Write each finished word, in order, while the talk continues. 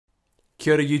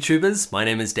Kia ora YouTubers, my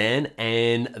name is Dan,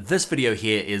 and this video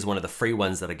here is one of the free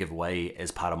ones that I give away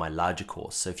as part of my larger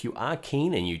course. So if you are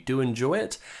keen and you do enjoy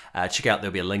it, check out,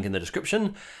 there'll be a link in the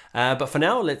description. But for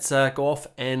now, let's go off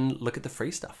and look at the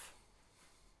free stuff.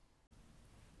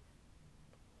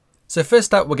 So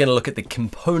first up, we're going to look at the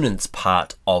components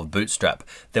part of Bootstrap,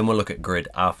 then we'll look at Grid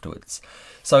afterwards.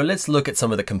 So let's look at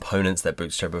some of the components that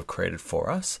Bootstrap have created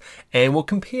for us, and we'll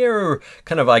compare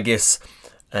kind of, I guess,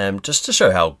 just to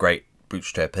show how great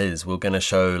Bootstrap is. We're going to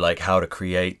show like how to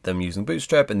create them using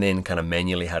Bootstrap and then kind of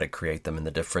manually how to create them and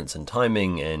the difference in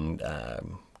timing and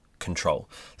control.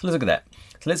 So let's look at that.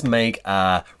 So let's make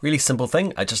a really simple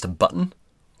thing, just a button.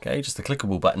 Okay, just a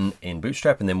clickable button in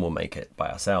Bootstrap, and then we'll make it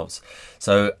by ourselves.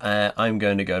 So I'm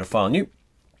going to go to File, New.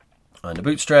 Under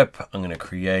Bootstrap, I'm going to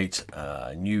create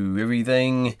a new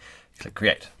everything. Click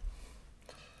Create.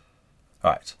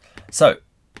 All right, so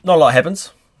not a lot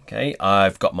happens. Okay,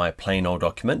 I've got my plain old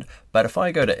document, but if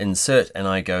I go to Insert and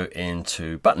I go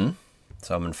into Button,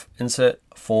 so I'm in Insert,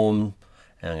 Form,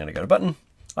 and I'm going to go to Button,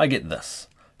 I get this.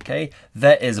 Okay,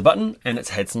 that is a button, and it's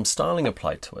had some styling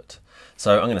applied to it.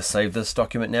 So I'm going to save this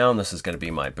document now, and this is going to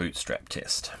be my Bootstrap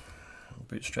test.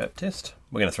 Bootstrap test.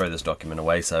 We're going to throw this document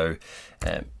away, so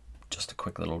just a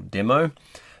quick little demo.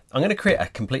 I'm going to create a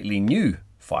completely new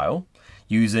file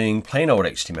using plain old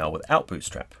HTML without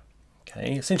Bootstrap.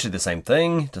 Okay, essentially the same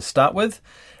thing to start with,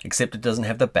 except it doesn't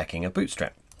have the backing of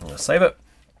Bootstrap. I'm going to save it.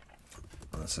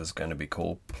 This is going to be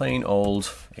called plain old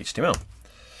HTML.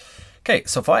 Okay,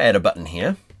 so if I add a button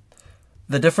here,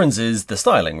 the difference is the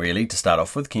styling, really, to start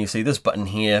off with. Can you see this button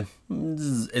here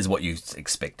is what you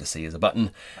expect to see as a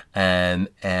button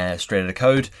straight out of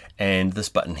code, and this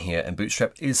button here in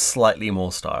Bootstrap is slightly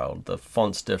more styled. The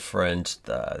font's different,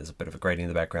 there's a bit of a gradient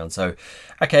in the background, so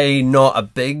okay, not a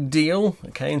big deal,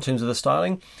 okay, in terms of the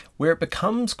styling. Where it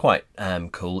becomes quite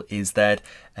cool is that,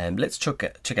 let's check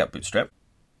out Bootstrap.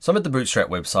 So I'm at the Bootstrap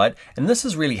website, and this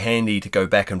is really handy to go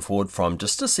back and forward from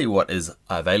just to see what is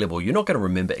available. You're not going to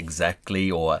remember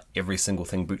exactly or every single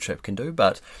thing Bootstrap can do,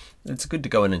 but it's good to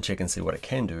go in and check and see what it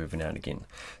can do every now and again.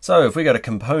 So if we go to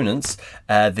components,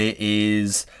 there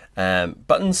is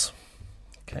buttons.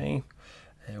 Okay,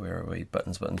 where are we?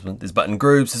 Buttons. There's button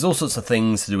groups. There's all sorts of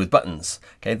things to do with buttons.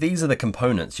 Okay, these are the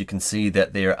components. You can see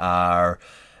that there are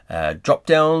drop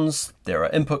downs, there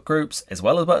are input groups as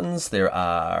well as buttons. There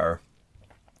are,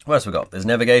 what else we got? There's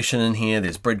navigation in here,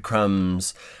 there's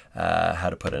breadcrumbs, how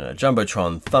to put in a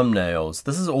Jumbotron, thumbnails.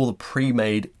 This is all the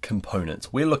pre-made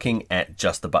components. We're looking at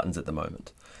just the buttons at the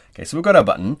moment. Okay, so we've got our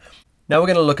button. Now we're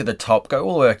going to look at the top, go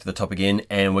all the way back to the top again,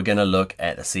 and we're going to look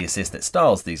at a CSS that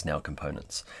styles these now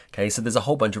components. Okay, so there's a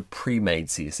whole bunch of pre-made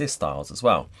CSS styles as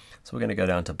well. So we're going to go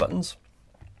down to buttons,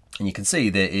 and you can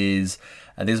see there is,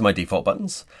 there's my default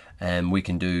buttons. And we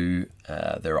can do,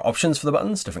 there are options for the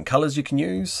buttons, different colors you can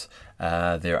use.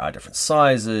 There are different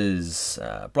sizes,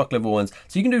 block level ones.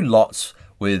 So you can do lots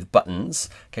with buttons,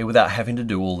 okay, without having to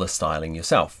do all the styling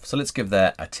yourself. So let's give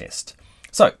that a test.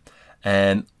 So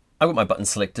I've got my button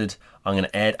selected. I'm going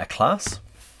to add a class.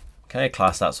 Okay, a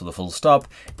class starts with a full stop,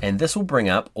 and this will bring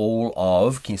up all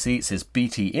of, can you see it says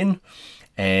BTN,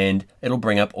 and it'll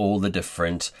bring up all the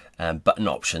different button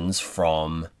options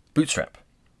from Bootstrap.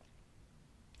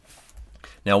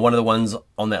 Now, one of the ones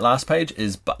on that last page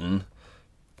is button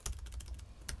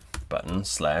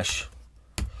slash,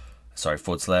 sorry,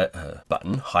 forward slash,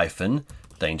 button hyphen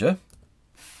danger.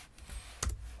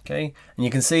 Okay, and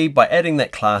you can see by adding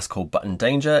that class called button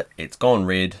danger, it's gone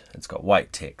red, it's got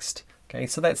white text. Okay,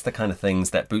 so that's the kind of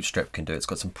things that Bootstrap can do. It's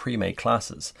got some pre-made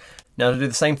classes. Now to do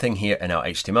the same thing here in our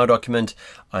HTML document,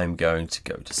 I'm going to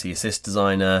go to CSS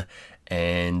Designer,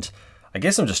 and I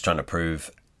guess I'm just trying to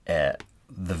prove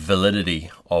the validity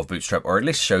of Bootstrap, or at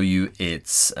least show you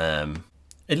its, at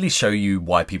least show you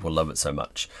why people love it so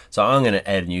much. So I'm going to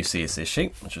add a new CSS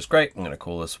sheet, which is great. I'm going to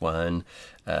call this one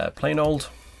plain old.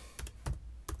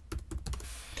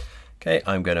 Okay,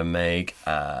 I'm going to make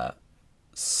a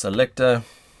selector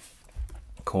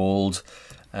called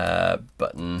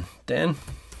button Dan.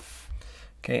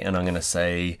 Okay, and I'm going to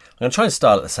say, I'm going to try and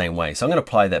style it the same way. So I'm going to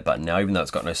apply that button now, even though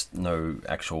it's got no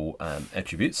actual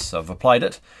attributes. So I've applied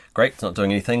it. Great, it's not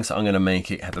doing anything. So I'm going to make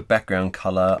it have a background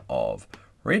color of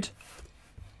red.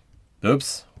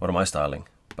 Oops, what am I styling?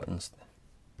 Buttons.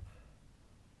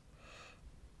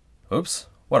 Oops,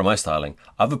 what am I styling?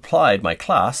 I've applied my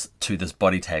class to this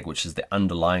body tag, which is the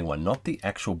underlying one, not the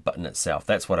actual button itself.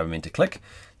 That's what I meant to click.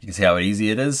 You can see how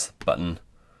easy it is, button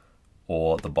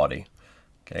or the body.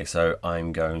 Okay, so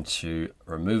I'm going to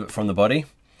remove it from the body,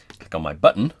 click on my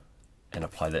button, and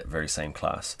apply that very same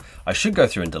class. I should go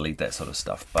through and delete that sort of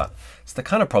stuff, but it's the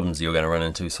kind of problems you're going to run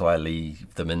into, so I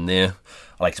leave them in there.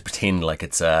 I like to pretend like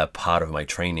it's a part of my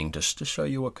training just to show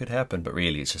you what could happen, but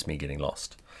really it's just me getting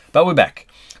lost. But we're back.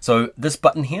 So this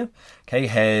button here, okay,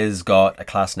 has got a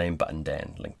class name button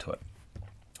Dan linked to it.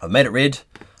 I've made it red.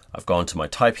 I've gone to my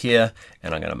type here,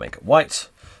 and I'm going to make it white.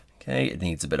 Okay, it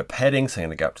needs a bit of padding, so I'm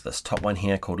going to go up to this top one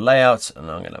here called Layout,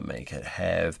 and I'm going to make it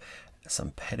have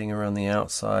some padding around the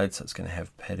outside. So it's going to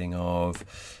have padding of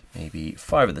maybe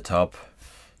 5 at the top,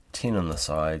 10 on the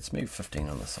sides, maybe 15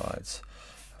 on the sides,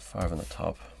 5 on the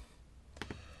top,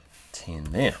 10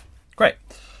 there. Great.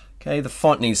 Okay, the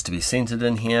font needs to be centered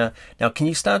in here. Now, can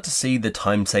you start to see the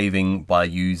time saving by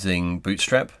using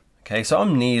Bootstrap? Okay, so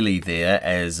I'm nearly there,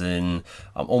 as in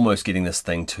I'm almost getting this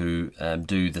thing to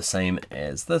do the same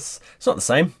as this. It's not the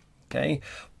same, okay,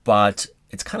 but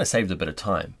it's kind of saved a bit of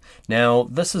time. Now,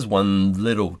 this is one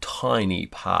little tiny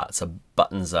part, so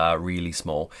buttons are really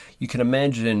small. You can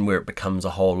imagine where it becomes a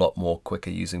whole lot more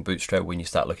quicker using Bootstrap when you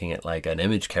start looking at like an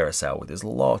image carousel where there's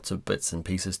lots of bits and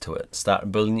pieces to it.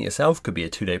 Start building it yourself could be a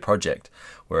 2-day project,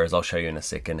 whereas I'll show you in a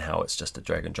second how it's just a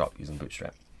drag and drop using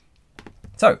Bootstrap.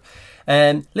 So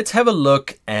let's have a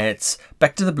look at,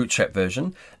 back to the Bootstrap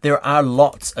version. There are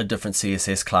lots of different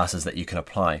CSS classes that you can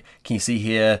apply. Can you see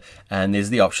here, and there's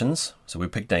the options. So we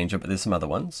picked Danger, but there's some other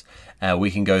ones.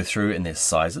 We can go through and there's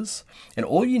sizes. And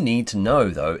all you need to know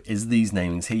though is these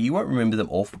namings here. You won't remember them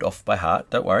off by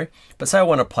heart, don't worry. But say I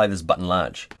want to apply this button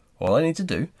large. All I need to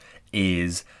do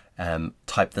is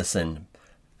type this in.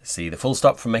 See the full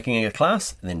stop from making a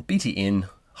class, and then btn-large.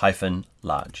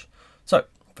 So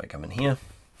if I come in here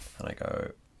and I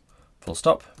go full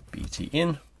stop,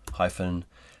 btn-large,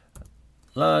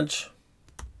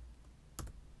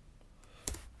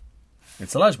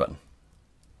 it's a large button.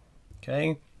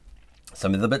 Okay,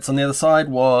 some of the bits on the other side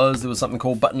there was something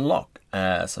called button lock.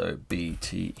 So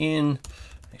btn,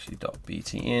 actually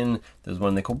 .btn, there's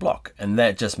one they call block, and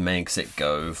that just makes it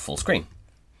go full screen.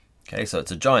 Okay, so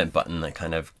it's a giant button that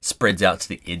kind of spreads out to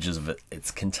the edges of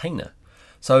its container.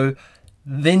 So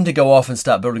then to go off and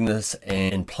start building this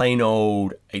in plain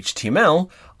old HTML,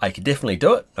 I could definitely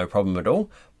do it, no problem at all,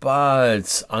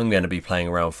 but I'm going to be playing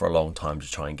around for a long time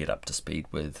to try and get up to speed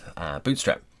with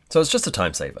Bootstrap. So it's just a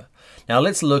time saver. Now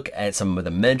let's look at some of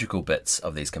the magical bits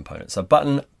of these components. So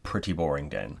button, pretty boring,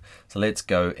 Dan. So let's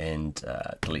go and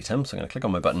delete him. So I'm going to click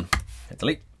on my button, hit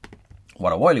delete.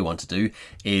 What I really want to do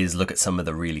is look at some of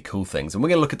the really cool things, and we're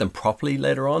going to look at them properly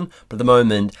later on, but at the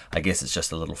moment I guess it's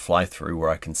just a little fly through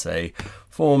where I can say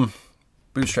form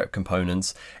Bootstrap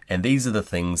components, and these are the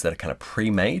things that are kind of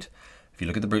pre-made. If you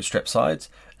look at the Bootstrap sides,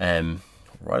 right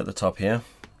at the top here,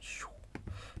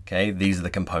 okay, these are the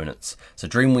components. So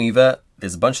Dreamweaver,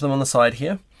 there's a bunch of them on the side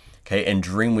here. Okay, and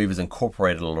Dreamweaver's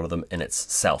incorporated a lot of them in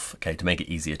itself, okay, to make it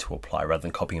easier to apply. Rather than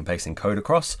copying and pasting code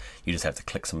across, you just have to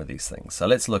click some of these things. So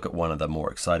let's look at one of the more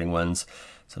exciting ones.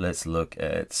 So let's look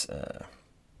at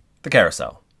the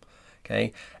carousel.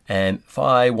 Okay, and if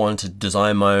I want to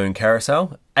design my own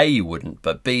carousel, A, you wouldn't,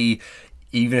 but B,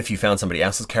 even if you found somebody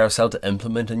else's carousel to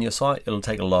implement in your site, it'll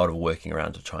take a lot of working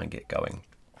around to try and get going.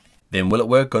 Then will it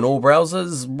work on all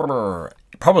browsers?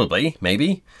 Probably,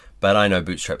 maybe. But I know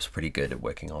Bootstrap's pretty good at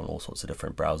working on all sorts of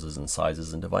different browsers and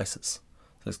sizes and devices.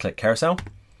 So let's click Carousel.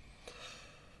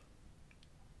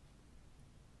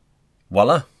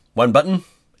 Voila, one button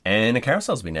and a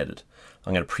carousel's been added.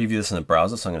 I'm going to preview this in the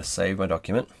browser, so I'm going to save my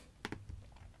document.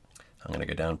 I'm going to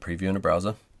go down Preview in the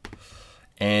browser.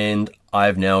 And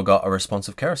I've now got a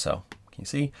responsive carousel. Can you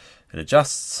see? It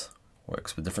adjusts,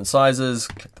 works with different sizes,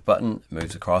 click the button, it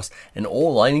moves across. And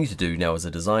all I need to do now as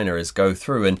a designer is go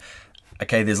through and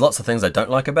okay, there's lots of things I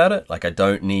don't like about it. Like I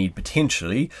don't need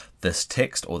potentially this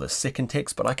text or the second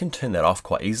text, but I can turn that off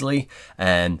quite easily.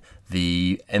 And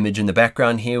the image in the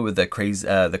background here with the crazy,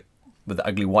 with the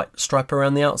ugly white stripe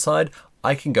around the outside,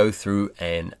 I can go through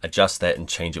and adjust that and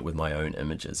change it with my own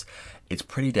images. It's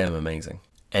pretty damn amazing.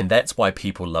 And that's why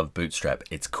people love Bootstrap.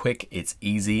 It's quick, it's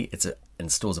easy, it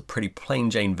installs a pretty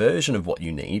plain Jane version of what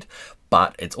you need,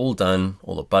 but it's all done,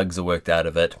 all the bugs are worked out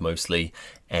of it mostly,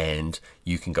 and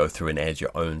you can go through and add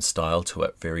your own style to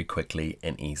it very quickly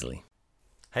and easily.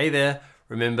 Hey there,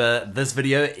 remember this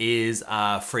video is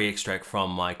a free extract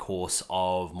from my course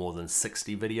of more than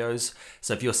 60 videos.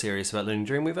 So if you're serious about learning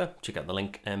Dreamweaver, check out the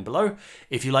link below.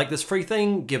 If you like this free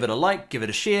thing, give it a like, give it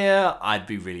a share, I'd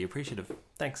be really appreciative.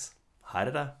 Thanks. Hi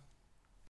da da.